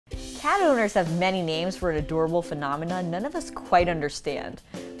Cat owners have many names for an adorable phenomenon none of us quite understand.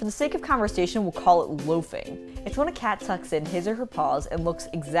 For the sake of conversation, we'll call it loafing. It's when a cat tucks in his or her paws and looks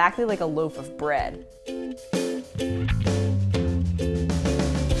exactly like a loaf of bread.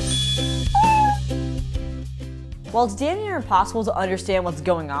 While it's damn near impossible to understand what's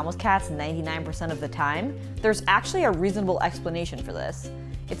going on with cats 99% of the time, there's actually a reasonable explanation for this.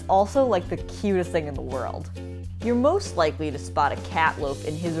 It's also like the cutest thing in the world. You're most likely to spot a cat loaf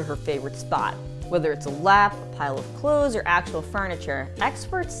in his or her favorite spot. Whether it's a lap, a pile of clothes, or actual furniture,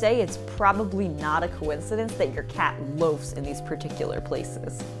 experts say it's probably not a coincidence that your cat loafs in these particular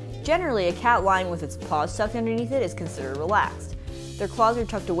places. Generally, a cat lying with its paws tucked underneath it is considered relaxed. Their claws are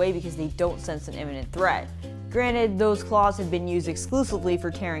tucked away because they don't sense an imminent threat. Granted, those claws have been used exclusively for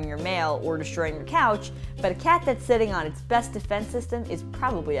tearing your mail or destroying your couch, but a cat that's sitting on its best defense system is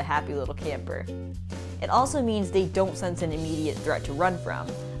probably a happy little camper. It also means they don't sense an immediate threat to run from,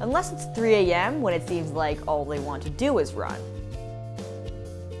 unless it's 3 a.m. when it seems like all they want to do is run.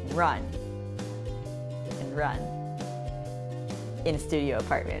 Run. And run. In a studio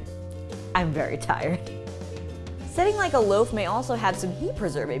apartment. I'm very tired. Sitting like a loaf may also have some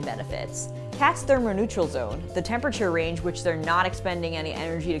heat-preserving benefits. Cats' thermoneutral zone, the temperature range which they're not expending any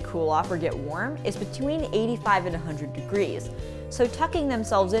energy to cool off or get warm, is between 85 and 100 degrees, so tucking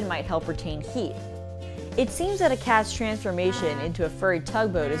themselves in might help retain heat. It seems that a cat's transformation into a furry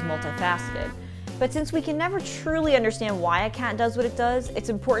tugboat is multifaceted, but since we can never truly understand why a cat does what it does, it's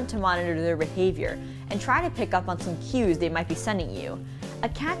important to monitor their behavior and try to pick up on some cues they might be sending you. A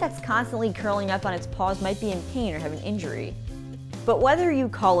cat that's constantly curling up on its paws might be in pain or have an injury. But whether you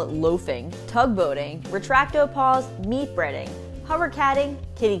call it loafing, tugboating, retractopaws, meat breading, hover catting,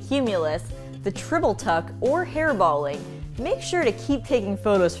 kitty cumulus, the triple tuck, or hairballing, make sure to keep taking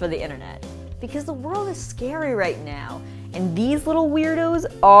photos for the internet. Because the world is scary right now, and these little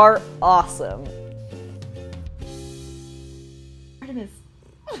weirdos are awesome.